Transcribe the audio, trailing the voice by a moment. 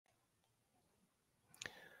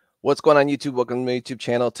What's going on YouTube? Welcome to my YouTube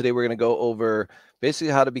channel. Today we're going to go over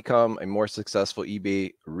basically how to become a more successful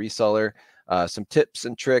eBay reseller. Some tips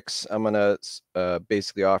and tricks I'm going to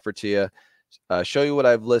basically offer to you. Show you what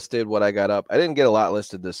I've listed, what I got up. I didn't get a lot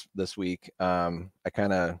listed this week. I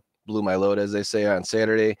kind of blew my load, as they say, on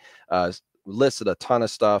Saturday. Listed a ton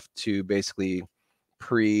of stuff to basically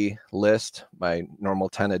pre-list my normal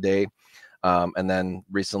 10 a day. And then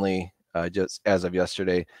recently, just as of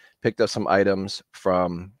yesterday, picked up some items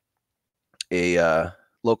from a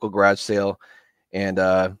local garage sale, and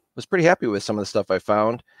was pretty happy with some of the stuff I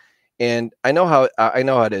found. And I know how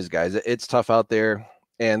it is, guys. It's tough out there,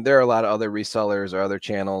 and there are a lot of other resellers or other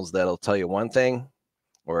channels that'll tell you one thing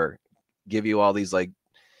or give you all these, like,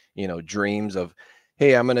 dreams of,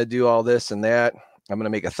 hey, I'm gonna do all this and that. I'm gonna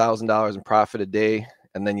make $1,000 in profit a day,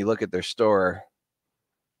 and then you look at their store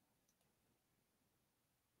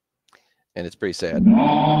and it's pretty sad.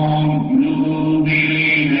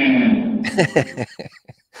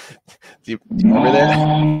 Do you remember that?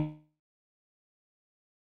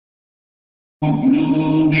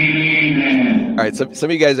 All right, some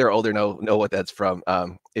of you guys that are older know what that's from.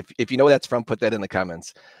 If you know what that's from, put that in the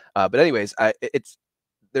comments. But anyways,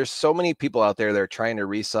 there's so many people out there that are trying to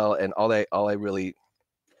resell, and all I really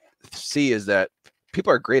see is that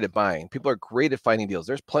people are great at buying. People are great at finding deals.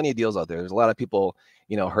 There's plenty of deals out there. There's a lot of people,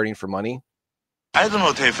 hurting for money. I do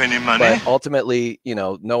not have any money. But ultimately,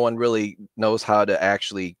 no one really knows how to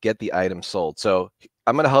actually get the item sold. So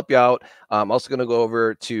I'm going to help you out. I'm also going to go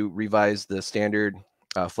over to revise the standard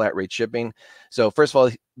flat rate shipping. So first of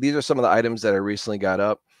all, these are some of the items that I recently got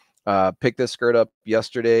up. Picked this skirt up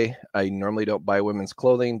yesterday. I normally don't buy women's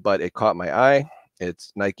clothing, but it caught my eye.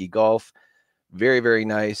 It's Nike Golf. Very, very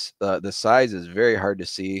nice. The size is very hard to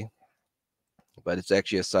see, but it's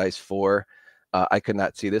actually a size 4. I could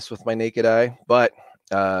not see this with my naked eye, but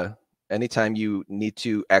anytime you need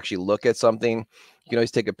to actually look at something, you can always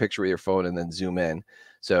take a picture with your phone and then zoom in.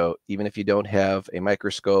 So even if you don't have a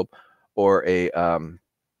microscope or a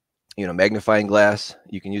magnifying glass,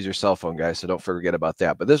 you can use your cell phone, guys. So don't forget about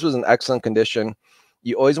that. But this was in excellent condition.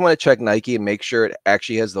 You always want to check Nike and make sure it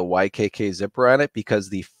actually has the YKK zipper on it, because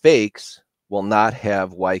the fakes will not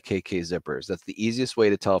have YKK zippers. That's the easiest way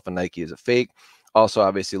to tell if a Nike is a fake. Also,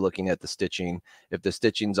 obviously, looking at the stitching. If the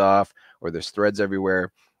stitching's off or there's threads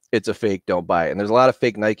everywhere, it's a fake. Don't buy it. And there's a lot of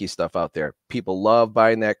fake Nike stuff out there. People love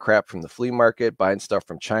buying that crap from the flea market, buying stuff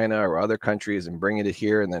from China or other countries and bringing it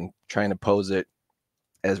here and then trying to pose it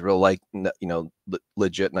as real, like,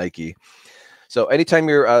 legit Nike. So anytime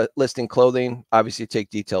you're listing clothing, obviously take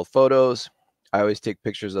detailed photos. I always take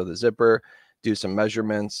pictures of the zipper, do some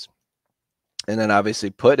measurements, and then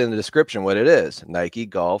obviously put in the description what it is. Nike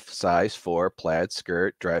Golf size 4 plaid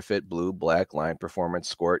skirt, dry fit, blue, black, line performance,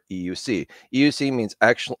 sport, EUC. EUC means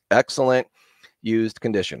excellent used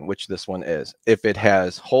condition, which this one is. If it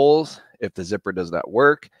has holes, if the zipper does not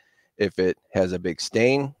work, if it has a big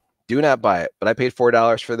stain, do not buy it. But I paid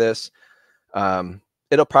 $4 for this.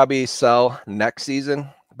 It'll probably sell next season,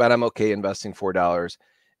 but I'm okay investing $4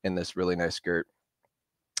 in this really nice skirt.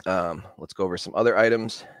 Let's go over some other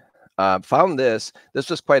items. Found this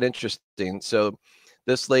was quite interesting. So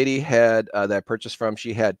this lady had that I purchased from,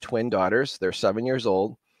 she had twin daughters. They're 7 years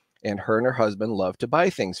old, and her husband love to buy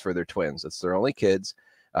things for their twins. It's their only kids.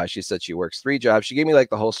 She said she works 3 jobs. She gave me like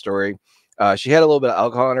the whole story. She had a little bit of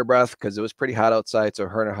alcohol in her breath because it was pretty hot outside. So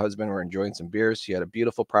her and her husband were enjoying some beers. She had a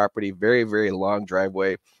beautiful property, very, very long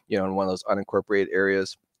driveway, in one of those unincorporated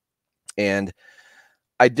areas. And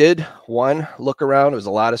I did look around. It was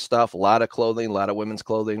a lot of stuff, a lot of clothing, a lot of women's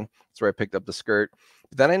clothing. That's where I picked up the skirt.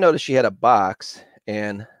 But then I noticed she had a box,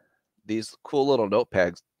 and these cool little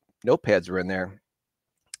notepads were in there.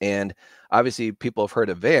 And obviously people have heard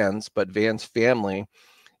of Vans, but Vans family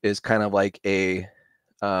is kind of like a,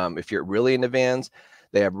 if you're really into Vans,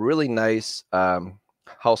 they have really nice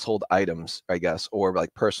household items, I guess, or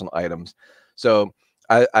like personal items. So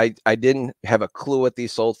I didn't have a clue what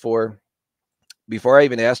these sold for. Before I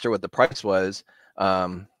even asked her what the price was,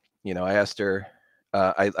 I asked her,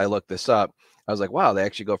 I looked this up. I was like, wow, they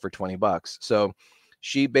actually go for $20. So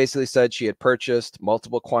she basically said she had purchased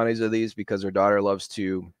multiple quantities of these because her daughter loves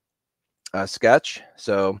to sketch.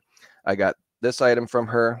 So I got this item from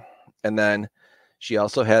her, and then she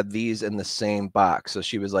also had these in the same box. So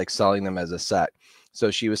she was like selling them as a set.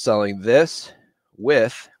 So she was selling this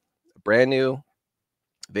with a brand new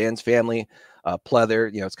Vans family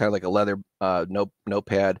pleather. It's kind of like a leather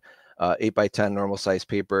notepad, 8x10 normal size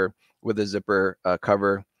paper with a zipper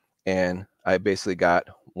cover. And I basically got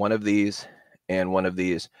one of these and one of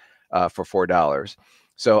these for $4.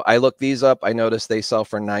 So I looked these up. I noticed they sell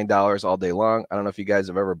for $9 all day long. I don't know if you guys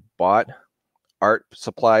have ever bought art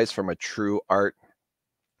supplies from a true art,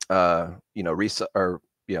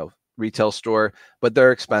 retail store, but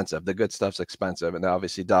they're expensive. The good stuff's expensive, and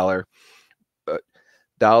obviously uh,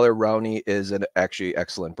 Dollar Rowney is an actually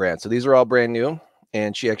excellent brand. So these are all brand new,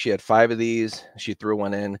 and she actually had 5 of these. She threw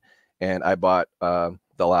one in, and I bought the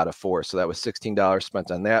lot of 4. So that was $16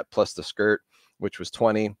 spent on that, plus the skirt, which was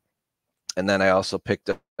 20. And then I also picked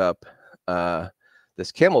up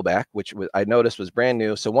this Camelback, which I noticed was brand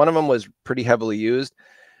new. So one of them was pretty heavily used,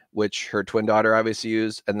 which her twin daughter obviously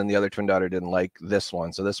used, and then the other twin daughter didn't like this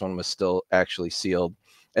one. So this one was still actually sealed.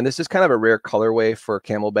 And this is kind of a rare colorway for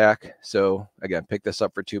Camelback. So again, pick this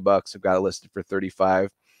up for $2. I've got it listed for 35.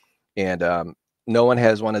 And no one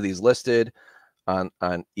has one of these listed on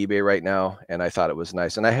eBay right now. And I thought it was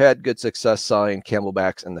nice. And I had good success selling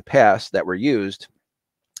Camelbacks in the past that were used.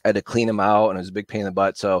 I had to clean them out, and it was a big pain in the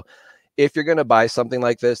butt. So if you're going to buy something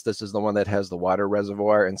like this is the one that has the water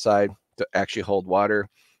reservoir inside to actually hold water,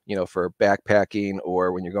 for backpacking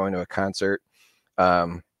or when you're going to a concert.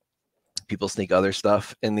 People sneak other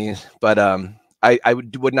stuff in these, but I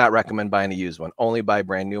would not recommend buying a used one. Only buy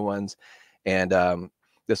brand new ones. And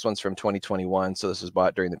this one's from 2021, so this was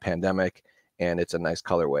bought during the pandemic, and it's a nice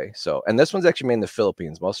colorway. So, and this one's actually made in the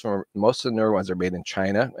Philippines. Most of the newer ones are made in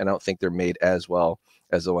China, and I don't think they're made as well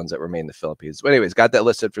as the ones that were made in the Philippines. But anyways, got that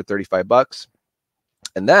listed for $35.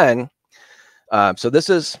 And then so this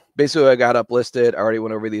is basically what I got up listed. I already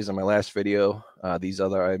went over these in my last video. These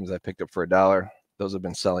other items I picked up for $1. Those have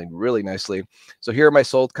been selling really nicely. So here are my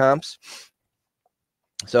sold comps.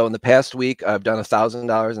 So in the past week, I've done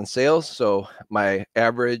 $1,000 in sales. So my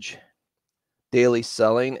average daily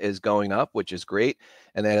selling is going up, which is great.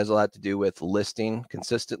 And that has a lot to do with listing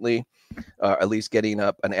consistently, at least getting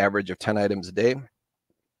up an average of 10 items a day.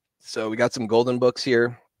 So we got some golden books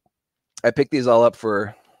here. I picked these all up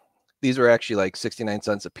these were actually like 69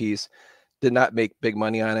 cents a piece. Did not make big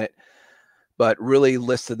money on it, but really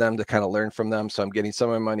listed them to kind of learn from them. So I'm getting some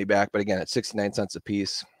of my money back, but again, at 69 cents a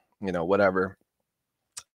piece, whatever.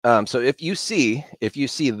 So if you see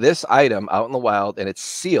this item out in the wild and it's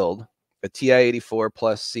sealed, a TI-84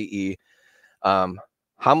 plus CE,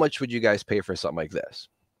 how much would you guys pay for something like this?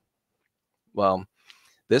 Well,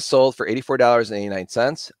 this sold for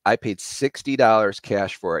 $84.89. I paid $60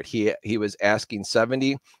 cash for it. He was asking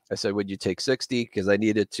 $70. I said, would you take $60? Because I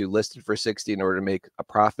needed to list it for $60 in order to make a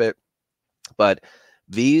profit. But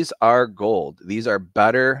these are gold. These are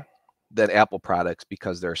better than Apple products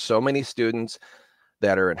because there are so many students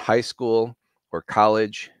that are in high school or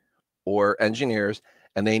college or engineers,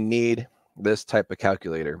 and they need this type of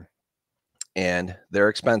calculator, and they're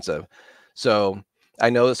expensive. So I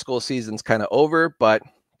know the school season's kind of over, but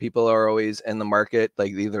people are always in the market,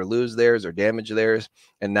 like they either lose theirs or damage theirs,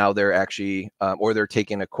 and now they're actually, or they're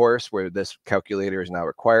taking a course where this calculator is now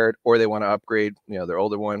required, or they want to upgrade, their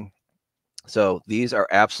older one. So these are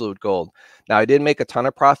absolute gold. Now I didn't make a ton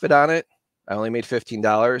of profit on it. I only made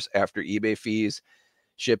 $15 after eBay fees,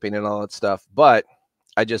 shipping, and all that stuff, but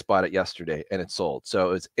I just bought it yesterday and it sold.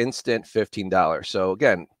 So it's instant $15. So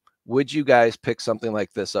again, would you guys pick something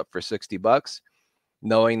like this up for $60,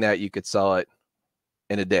 knowing that you could sell it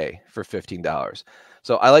in a day for $15?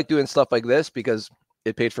 So I like doing stuff like this because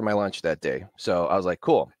it paid for my lunch that day. So I was like,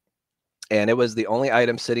 cool. And it was the only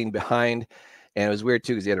item sitting behind. And it was weird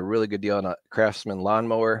too, because he had a really good deal on a Craftsman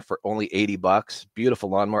lawnmower for only $80. Beautiful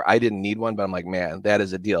lawnmower. I didn't need one, but I'm like, man, that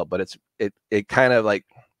is a deal. But it kind of like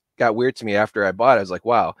got weird to me after I bought it. I was like,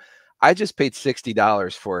 wow, I just paid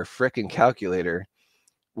 $60 for a freaking calculator.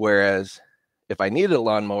 Whereas if I needed a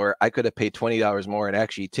lawnmower, I could have paid $20 more and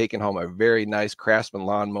actually taken home a very nice Craftsman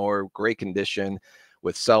lawnmower, great condition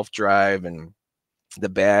with self-drive and the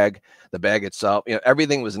bag itself,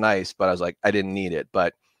 everything was nice, but I was like, I didn't need it.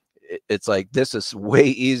 But it's like, this is way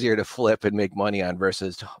easier to flip and make money on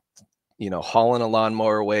versus, hauling a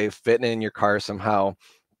lawnmower away, fitting in your car somehow,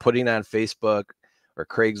 putting on Facebook or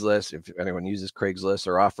Craigslist, if anyone uses Craigslist,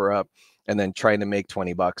 or OfferUp, and then trying to make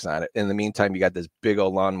 $20 on it. In the meantime, you got this big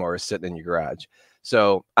old lawnmower sitting in your garage.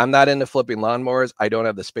 So I'm not into flipping lawnmowers. I don't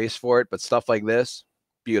have the space for it, but stuff like this,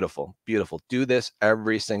 beautiful, beautiful. Do this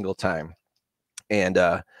every single time. And,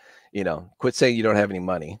 quit saying you don't have any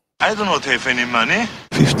money. I do not have any money.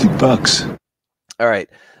 $50. All right.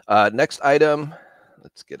 Next item.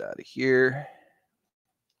 Let's get out of here.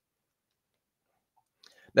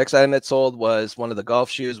 Next item that sold was one of the golf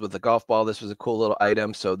shoes with the golf ball. This was a cool little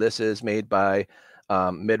item. So this is made by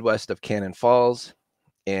Midwest of Cannon Falls,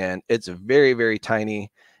 and it's very, very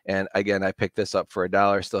tiny. And again, I picked this up for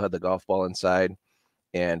 $1. Still had the golf ball inside,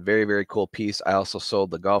 and very, very cool piece. I also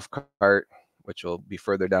sold the golf cart, which will be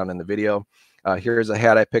further down in the video. Here's a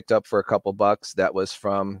hat I picked up for a couple bucks. That was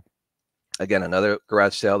from Again, another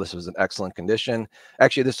garage sale. This was in excellent condition.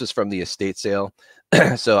 Actually, this was from the estate sale.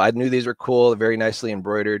 So I knew these were cool, very nicely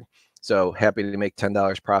embroidered. So happy to make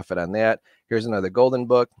 $10 profit on that. Here's another golden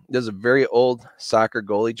book. This is a very old soccer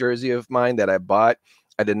goalie jersey of mine that I bought.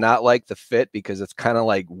 I did not like the fit because it's kind of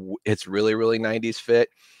like, it's really, really 90s fit.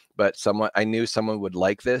 But I knew someone would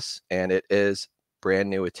like this, and it is brand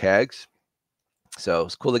new with tags. So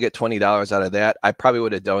it's cool to get $20 out of that. I probably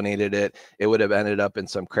would have donated it. It would have ended up in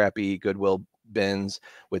some crappy Goodwill bins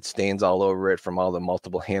with stains all over it from all the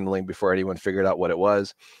multiple handling before anyone figured out what it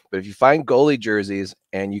was. But if you find goalie jerseys,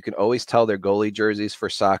 and you can always tell they're goalie jerseys for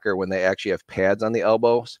soccer when they actually have pads on the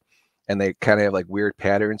elbows, and they kind of have like weird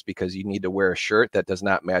patterns because you need to wear a shirt that does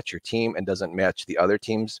not match your team and doesn't match the other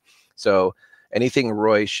teams. So anything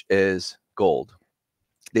Royce is gold.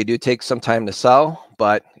 They do take some time to sell,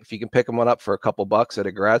 but if you can pick them one up for a couple bucks at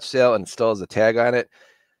a garage sale and it still has a tag on it,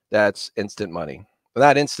 that's instant money. Well,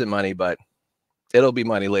 not instant money, but it'll be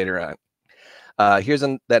money later on. Here's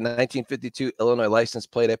that 1952 Illinois license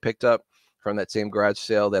plate I picked up from that same garage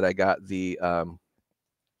sale that I got the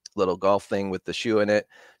little golf thing with the shoe in it.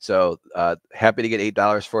 So happy to get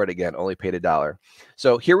 $8 for it. Again, only paid $1.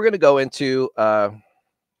 So here we're going to go into,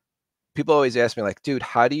 people always ask me like, dude,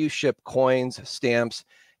 how do you ship coins, stamps,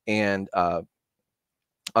 and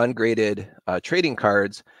ungraded trading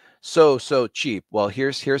cards so cheap? Well,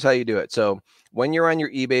 here's how you do it. So when you're on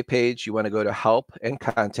your eBay page, you want to go to help and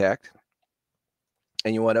contact,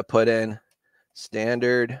 and you want to put in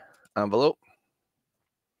standard envelope.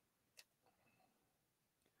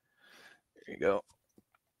 There you go.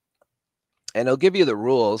 And it'll give you the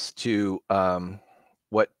rules to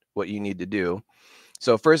what you need to do.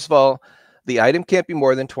 So first of all, the item can't be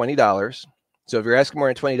more than $20. So if you're asking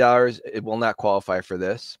more than $20, it will not qualify for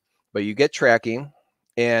this. But you get tracking.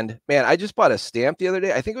 And man, I just bought a stamp the other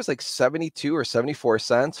day. I think it was like 72 or 74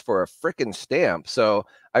 cents for a freaking stamp. So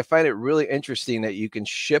I find it really interesting that you can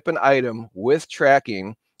ship an item with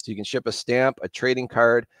tracking. So you can ship a stamp, a trading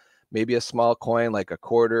card, maybe a small coin like a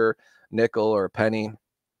quarter, nickel, or a penny,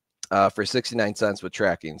 for 69 cents with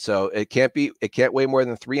tracking. So it can't weigh more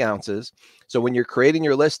than 3 ounces. So when you're creating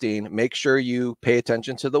your listing, make sure you pay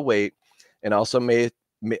attention to the weight, and also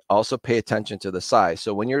also pay attention to the size.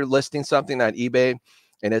 So when you're listing something on eBay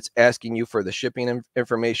and it's asking you for the shipping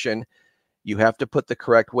information, you have to put the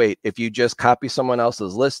correct weight. If you just copy someone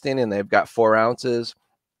else's listing and they've got 4 ounces,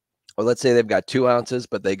 or let's say they've got 2 ounces,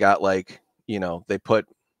 but they got like, they put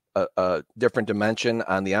a different dimension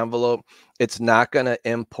on the envelope, it's not going to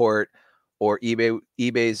import, or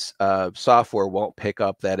eBay's software won't pick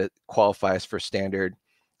up that it qualifies for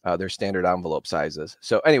their standard envelope sizes.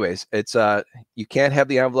 So anyways, it's you can't have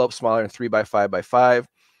the envelope smaller than 3 by 5 by 5,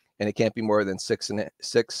 and it can't be more than 6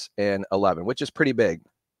 and 11, which is pretty big.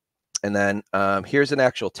 And then here's an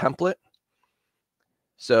actual template.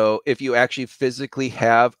 So if you actually physically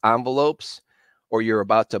have envelopes, or you're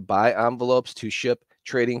about to buy envelopes to ship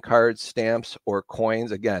trading cards, stamps, or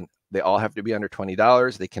coins, again, they all have to be under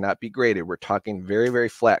 $20. They cannot be graded. We're talking very, very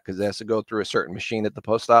flat because it has to go through a certain machine at the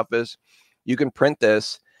post office. You can print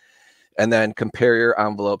this and then compare your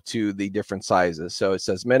envelope to the different sizes. So it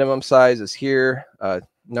says minimum size is here,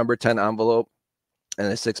 number 10 envelope, and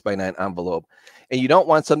a 6x9 envelope. And you don't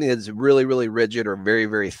want something that's really, really rigid or very,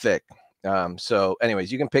 very thick. So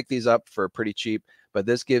anyways, you can pick these up for pretty cheap, but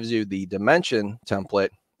this gives you the dimension template.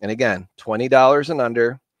 And again, $20 and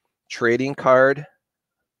under, trading card,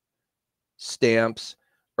 stamps,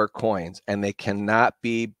 or coins. And they cannot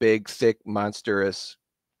be big, thick, monstrous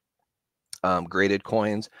graded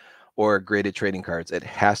coins or graded trading cards. It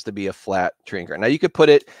has to be a flat trading card. Now you could put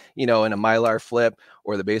it, in a Mylar flip,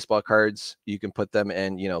 or the baseball cards, you can put them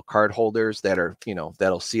in, card holders that are,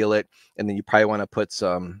 that'll seal it. And then you probably want to put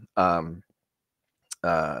some, you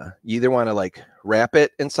either want to like wrap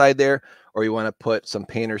it inside there, or you want to put some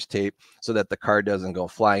painter's tape so that the card doesn't go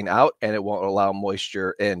flying out and it won't allow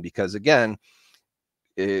moisture in. Because again,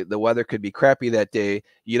 the weather could be crappy that day.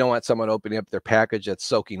 You don't want someone opening up their package that's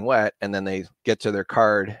soaking wet, and then they get to their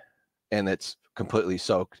card and it's completely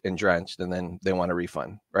soaked and drenched, and then they want a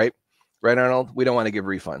refund, right? Right, Arnold? We don't want to give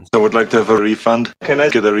refunds. I would like to have a refund. Can I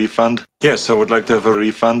get a refund? Yes, I would like to have a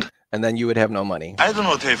refund. And then you would have no money. I do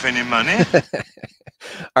not have any money.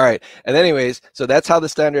 All right. And anyways, so that's how the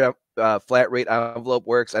standard flat rate envelope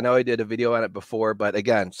works. I know I did a video on it before, but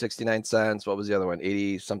again, 69 cents. What was the other one?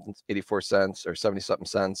 80 something, 84 cents or 70 something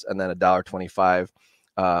cents, and then $1.25.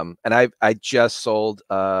 And I just sold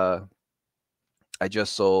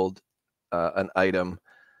an item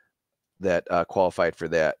that qualified for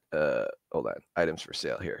that. Hold on, items for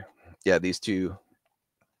sale here. Yeah, these two.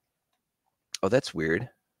 Oh, that's weird.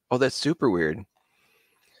 Oh, that's super weird.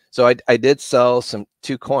 So I did sell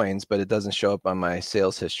 2 coins, but it doesn't show up on my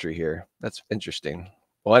sales history here. That's interesting.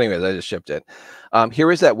 Well, anyways, I just shipped it.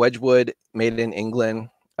 Here is that Wedgwood made in England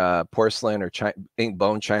porcelain or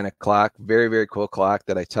bone china clock. Very, very cool clock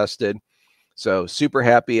that I tested. So super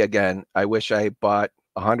happy. Again, I wish I bought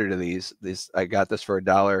 100 of these. I got this for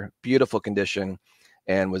 $1. Beautiful condition,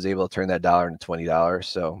 and was able to turn that dollar into $20.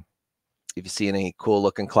 So if you see any cool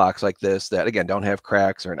looking clocks like this that, again, don't have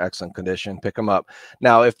cracks or in excellent condition, pick them up.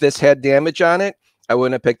 Now, if this had damage on it, I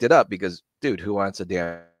wouldn't have picked it up because, dude, who wants a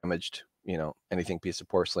damaged, anything piece of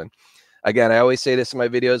porcelain? Again, I always say this in my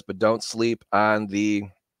videos, but don't sleep on the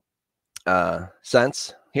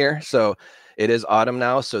scents here. So it is autumn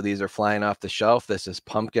now, so these are flying off the shelf. This is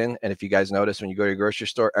pumpkin, and if you guys notice when you go to your grocery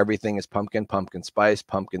store, everything is pumpkin, pumpkin spice,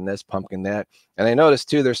 pumpkin this, pumpkin that. And I noticed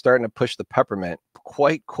too, they're starting to push the peppermint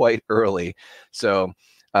quite early. So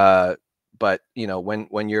but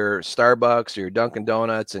when your Starbucks or your Dunkin'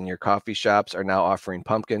 Donuts and your coffee shops are now offering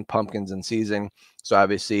pumpkins in season, so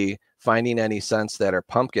obviously finding any scents that are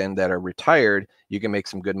pumpkin that are retired, you can make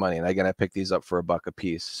some good money. And again, I picked these up for $1 a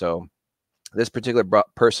piece. So this particular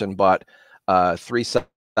person bought 3 sets,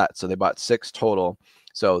 so they bought 6 total.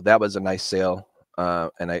 So that was a nice sale,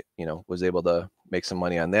 and I was able to make some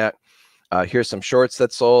money on that. Here's some shorts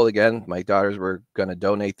that sold. Again, my daughters were going to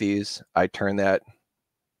donate these. I turned that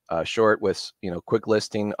short with quick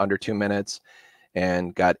listing under 2 minutes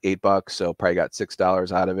and got $8, so probably got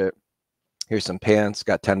 $6 out of it. Here's some pants,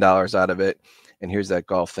 got $10 out of it. And here's that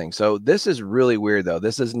golf thing. So this is really weird though.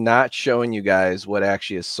 This is not showing you guys what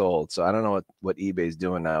actually is sold. So I don't know what eBay's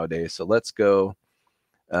doing nowadays. So let's go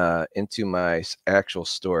into my actual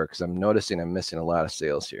store because I'm noticing I'm missing a lot of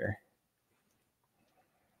sales here.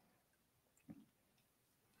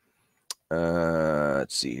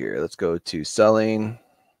 Let's see here. Let's go to selling.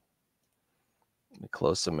 Let me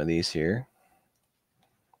close some of these here.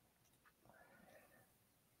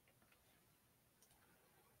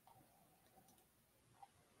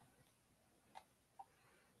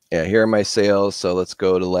 Yeah, here are my sales. So let's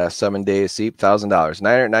go to the last 7 days. See, $1,000,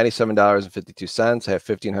 $997.52. I have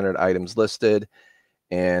 1,500 items listed,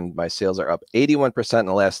 and my sales are up 81% in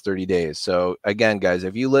the last 30 days. So again, guys,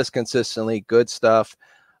 if you list consistently, good stuff,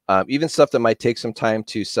 even stuff that might take some time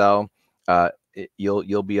to sell,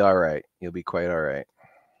 you'll be all right. You'll be quite all right.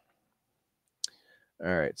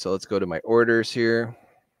 All right, so let's go to my orders here.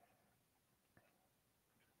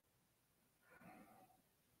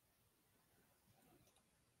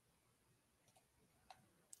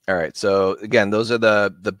 All right, so again, those are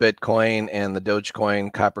the Bitcoin and the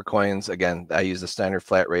Dogecoin copper coins. Again, I use the standard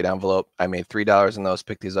flat rate envelope. I made $3 in those,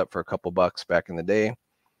 picked these up for a couple bucks back in the day.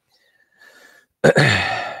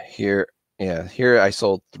 Here I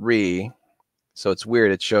sold 3. So it's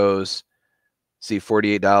weird. It shows, see,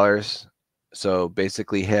 $48. So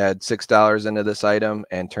basically had $6 into this item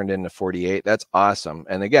and turned into 48. That's awesome.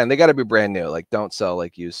 And again, they got to be brand new. Like, don't sell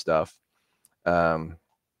like used stuff.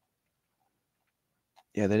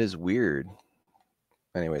 Yeah, that is weird.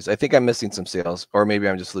 Anyways, I think I'm missing some sales, or maybe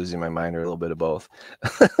I'm just losing my mind, or a little bit of both.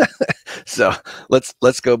 So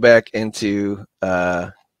let's go back into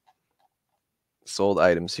sold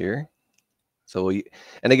items here. So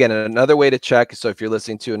and again, another way to check. So if you're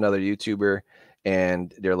listening to another YouTuber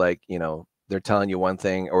and they're like, they're telling you one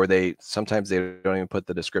thing, or sometimes they don't even put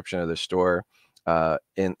the description of the store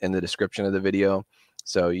in the description of the video.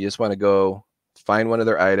 So you just want to go find one of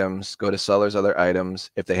their items, go to sellers other items.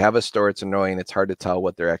 If they have a store, it's annoying. It's hard to tell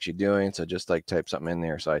what they're actually doing. So just like type something in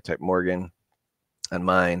there. So I type Morgan on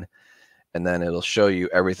mine, and then it'll show you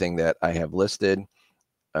everything that I have listed.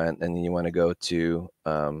 And then you want to go to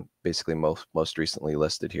basically most recently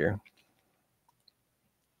listed here.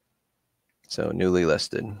 So newly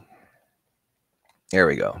listed. There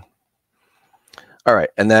we go. All right.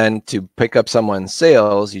 And then to pick up someone's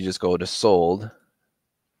sales, you just go to sold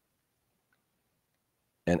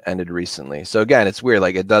and ended recently. So again, it's weird.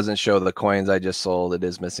 Like, it doesn't show the coins I just sold. It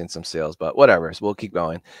is missing some sales, but whatever. So we'll keep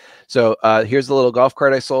going. So here's the little golf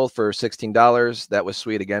cart I sold for $16. That was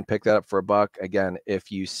sweet. Again, picked that up for $1. Again,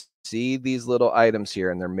 if you see these little items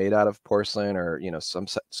here and they're made out of porcelain or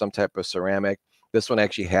some type of ceramic, this one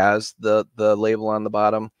actually has the label on the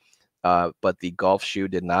bottom, but the golf shoe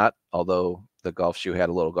did not, although the golf shoe had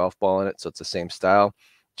a little golf ball in it. So it's the same style.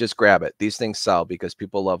 Just grab it. These things sell because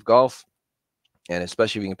people love golf. And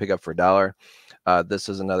especially if you can pick up for $1. This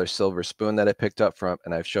is another silver spoon that I picked up from,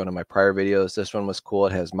 and I've shown in my prior videos. This one was cool.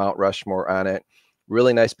 It has Mount Rushmore on it.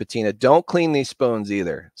 Really nice patina. Don't clean these spoons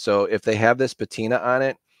either. So if they have this patina on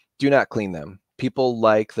it, do not clean them. People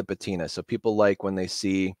like the patina. So people like when they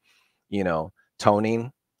see,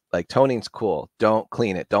 toning Like toning's cool. Don't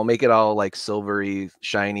clean it. Don't make it all like silvery,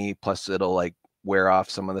 shiny. Plus, it'll like wear off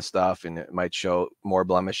some of the stuff, and it might show more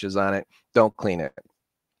blemishes on it. Don't clean it.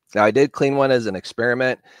 Now, I did clean one as an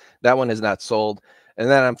experiment. That one is not sold, and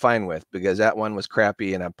that I'm fine with because that one was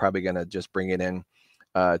crappy, and I'm probably gonna just bring it in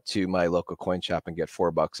to my local coin shop and get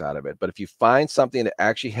 $4 out of it. But if you find something that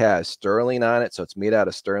actually has sterling on it, so it's made out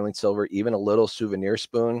of sterling silver, even a little souvenir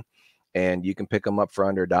spoon, and you can pick them up for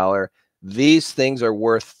under $1, these things are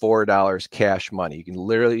worth $4 cash money. You can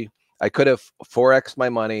literally, I could have 4x my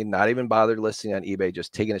money, not even bothered listing on eBay,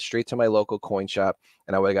 just taking it straight to my local coin shop,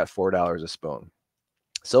 and I would have got $4 a spoon.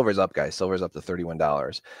 Silver's up, guys. Silver's up to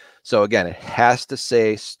 $31. So again, it has to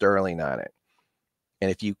say sterling on it. And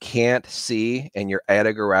if you can't see and you're at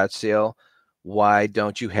a garage sale, why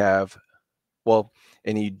don't you have, well,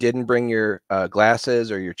 and you didn't bring your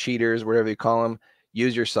glasses or your cheaters, whatever you call them,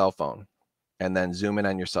 use your cell phone and then zoom in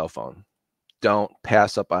on your cell phone. Don't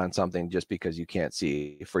pass up on something just because you can't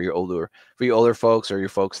see for your older folks or your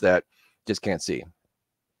folks that just can't see.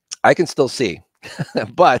 I can still see,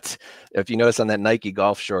 but if you notice on that Nike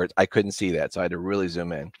golf shorts, I couldn't see that. So I had to really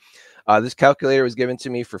zoom in. This calculator was given to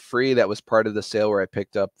me for free. That was part of the sale where I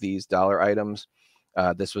picked up these dollar items.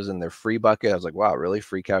 This was in their free bucket. I was like, wow, really?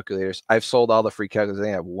 Free calculators? I've sold all the free calculators.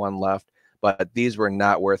 I have one left, but these were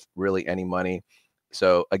not worth really any money.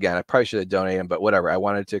 So again, I probably should have donated them, but whatever. I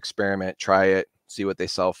wanted to experiment, try it, see what they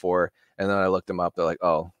sell for. And then I looked them up. They're like,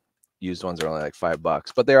 oh, used ones are only like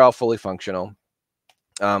 $5, but they're all fully functional.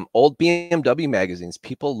 Old BMW magazines.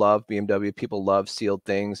 People love BMW. People love sealed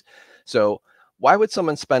things. So why would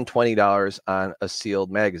someone spend $20 on a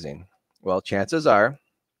sealed magazine? Well, chances are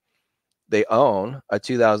they own a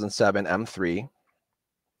 2007 M3,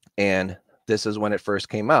 and this is when it first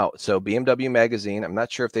came out. So BMW magazine, I'm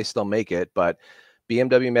not sure if they still make it, but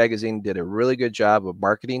BMW magazine did a really good job of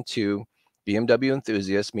marketing to BMW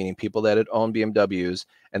enthusiasts, meaning people that had owned BMWs,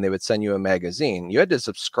 and they would send you a magazine. You had to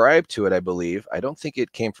subscribe to it, I believe. I don't think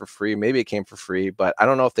it came for free. Maybe it came for free, but I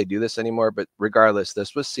don't know if they do this anymore. But regardless,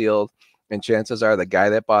 this was sealed, and chances are the guy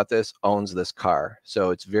that bought this owns this car.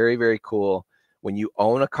 So it's very, very cool. When you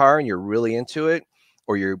own a car and you're really into it,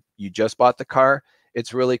 or you just bought the car,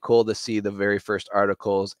 it's really cool to see the very first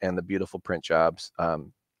articles and the beautiful print jobs,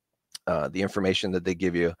 the information that they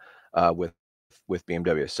give you with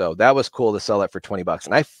BMW. So that was cool to sell that for $20.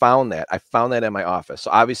 And I found that in my office.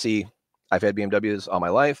 So obviously I've had BMWs all my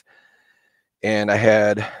life, and I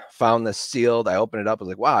had found this sealed. I opened it up. I was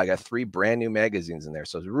like, wow, I got 3 brand new magazines in there.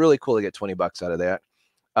 So it's really cool to get $20 out of that.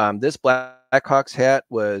 This Blackhawks hat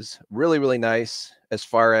was really, really nice as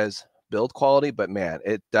far as build quality, but man,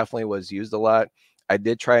 it definitely was used a lot. I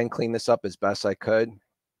did try and clean this up as best I could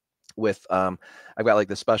with I've got like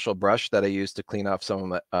the special brush that I use to clean off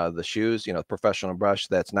some of the shoes, professional brush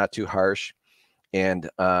that's not too harsh, and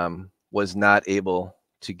was not able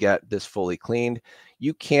to get this fully cleaned.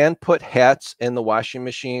 You can put hats in the washing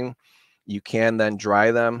machine. You can then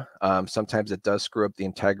dry them. Sometimes it does screw up the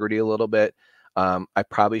integrity a little bit. I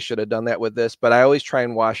probably should have done that with this, but I always try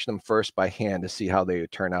and wash them first by hand to see how they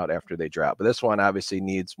turn out after they dry. But this one obviously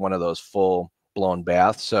needs one of those full blown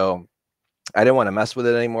baths. So I didn't want to mess with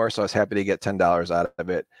it anymore. So I was happy to get $10 out of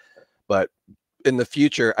it. But in the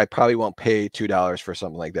future, I probably won't pay $2 for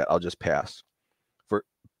something like that. I'll just pass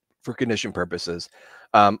for condition purposes.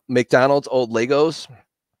 McDonald's old Legos.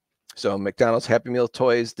 So McDonald's Happy Meal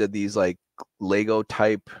toys did these like Lego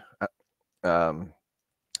type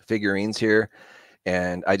figurines here,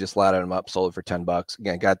 and I just lotted them up, sold it for $10.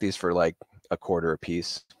 Again, got these for like a quarter a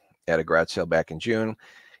piece at a garage sale back in June.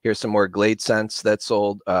 Here's some more Glade scents that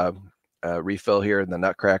sold. Refill here in the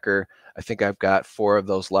Nutcracker. I think I've got 4 of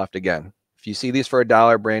those left. Again, if you see these for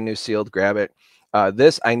 $1, brand new sealed, grab it.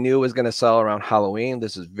 This I knew was going to sell around Halloween.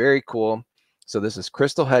 This is very cool. So this is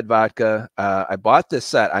Crystal Head vodka. I bought this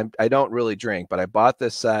set. I don't really drink, but I bought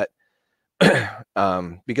this set because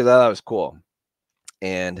I thought it was cool.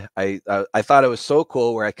 And I thought it was so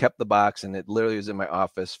cool where I kept the box, and it literally was in my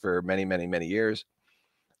office for many, many, many years.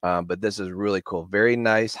 But this is really cool. Very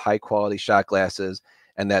nice, high quality shot glasses.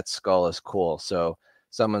 And that skull is cool. So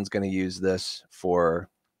someone's going to use this for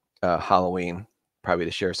Halloween, probably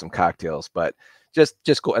to share some cocktails, but just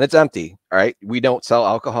cool. And it's empty. All right. We don't sell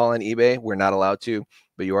alcohol on eBay. We're not allowed to,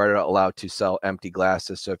 but you are allowed to sell empty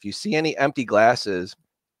glasses. So if you see any empty glasses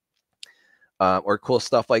or cool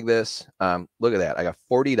stuff like this, look at that. I got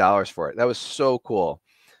 $40 for it. That was so cool.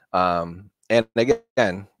 And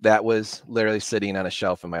again, that was literally sitting on a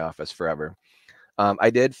shelf in my office forever.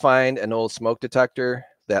 I did find an old smoke detector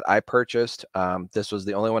that I purchased. This was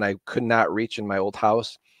the only one I could not reach in my old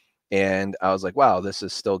house. And I was like, wow, this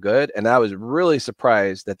is still good. And I was really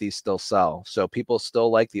surprised that these still sell. So people still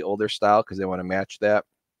like the older style because they want to match that.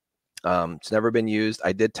 It's never been used.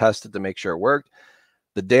 I did test it to make sure it worked.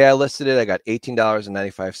 The day I listed it, I got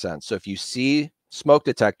 $18.95. So if you see smoke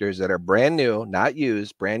detectors that are brand new, not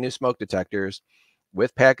used, brand new smoke detectors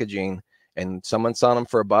with packaging, and someone's selling them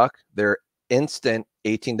for $1, they're instant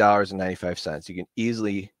 $18.95. You can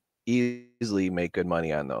easily make good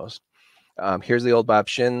money on those. Here's the old Bob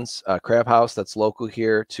Shin's Crab House that's local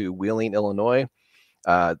here to Wheeling, Illinois.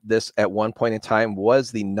 This at one point in time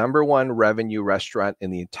was the #1 revenue restaurant in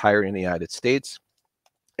the entire United States.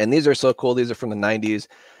 And these are so cool. These are from the 90s.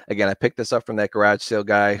 Again, I picked this up from that garage sale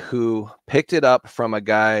guy who picked it up from a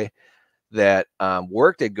guy that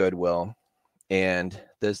worked at Goodwill. And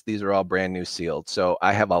these are all brand new sealed. So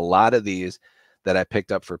I have a lot of these that I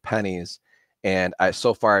picked up for pennies. And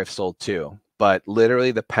so far I've sold 2. But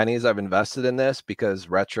literally the pennies I've invested in this because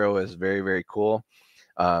retro is very, very cool.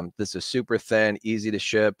 This is super thin, easy to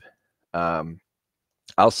ship.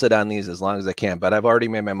 I'll sit on these as long as I can, but I've already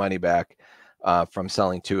made my money back from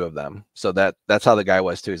selling 2 of them. So that's how the guy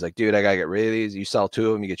was too. He's like, dude, I gotta get rid of these. You sell 2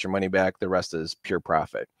 of them, you get your money back. The rest is pure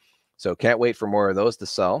profit. So can't wait for more of those to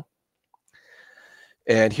sell.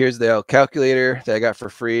 And here's the calculator that I got for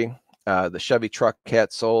free. The Chevy truck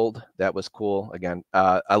hat sold. That was cool. Again,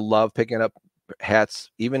 I love picking up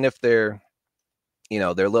hats, even if they're,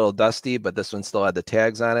 they're a little dusty, but this one still had the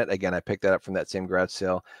tags on it. Again, I picked that up from that same garage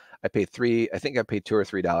sale. I paid $2 or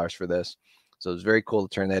 $3 for this. So it was very cool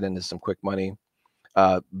to turn that into some quick money.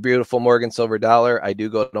 Beautiful Morgan silver dollar. I do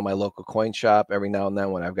go to my local coin shop every now and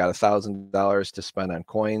then when I've got $1,000 to spend on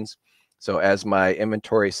coins. So as my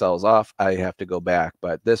inventory sells off, I have to go back.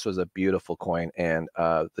 But this was a beautiful coin, and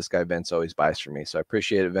this guy Vince always buys for me. So I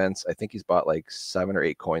appreciate it, Vince. I think he's bought like 7 or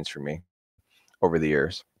 8 coins for me over the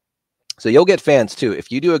years. So you'll get fans too.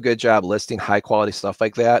 If you do a good job listing high quality stuff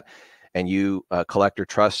like that, and you collector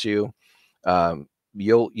trusts you,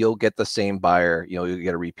 you'll get the same buyer. You'll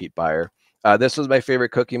get a repeat buyer. This was my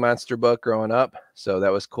favorite Cookie Monster book growing up, so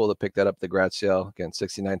that was cool to pick that up at the garage sale. Again,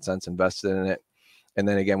 69 cents invested in it. And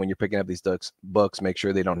then again, when you're picking up these books, make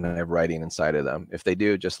sure they don't have writing inside of them. If they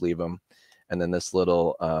do, just leave them. And then this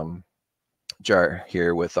little jar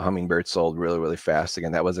here with the hummingbird sold really, really fast.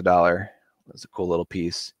 Again, that was $1. That's a cool little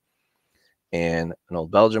piece. And an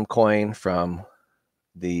old Belgium coin from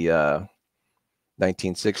the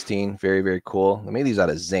 1916. Very, very cool. I made these out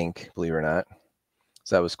of zinc, believe it or not.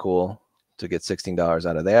 So that was cool to get $16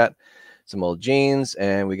 out of that. Some old jeans,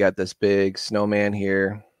 and we got this big snowman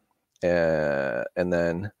here. And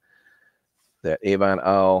then that Avon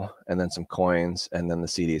Owl, and then some coins, and then the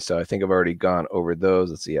CD. So I think I've already gone over those.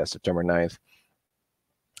 Let's see, September 9th.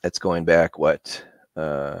 It's going back,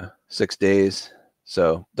 6 days.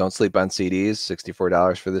 So don't sleep on CDs,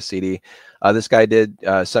 $64 for the CD. This guy did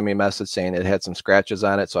send me a message saying it had some scratches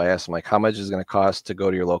on it. So I asked him, like, how much is it going to cost to go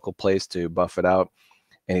to your local place to buff it out?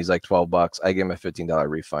 And he's like, $12. I gave him a $15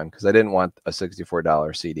 refund because I didn't want a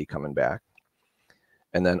 $64 CD coming back.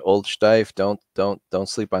 And then Old Steiff, don't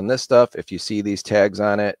sleep on this stuff. If you see these tags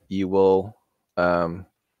on it, you will,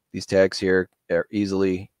 these tags here are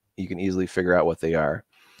you can easily figure out what they are.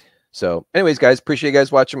 So anyways, guys, appreciate you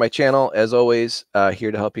guys watching my channel. As always,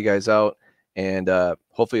 here to help you guys out. And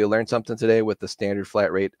hopefully you learned something today with the standard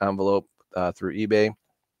flat rate envelope through eBay.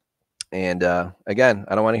 And again,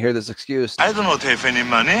 I don't want to hear this excuse. I do not have any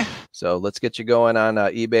money. So let's get you going on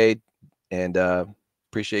eBay. And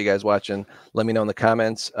appreciate you guys watching. Let me know in the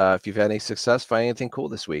comments if you've had any success, find anything cool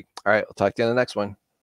this week. All right, I'll talk to you in the next one.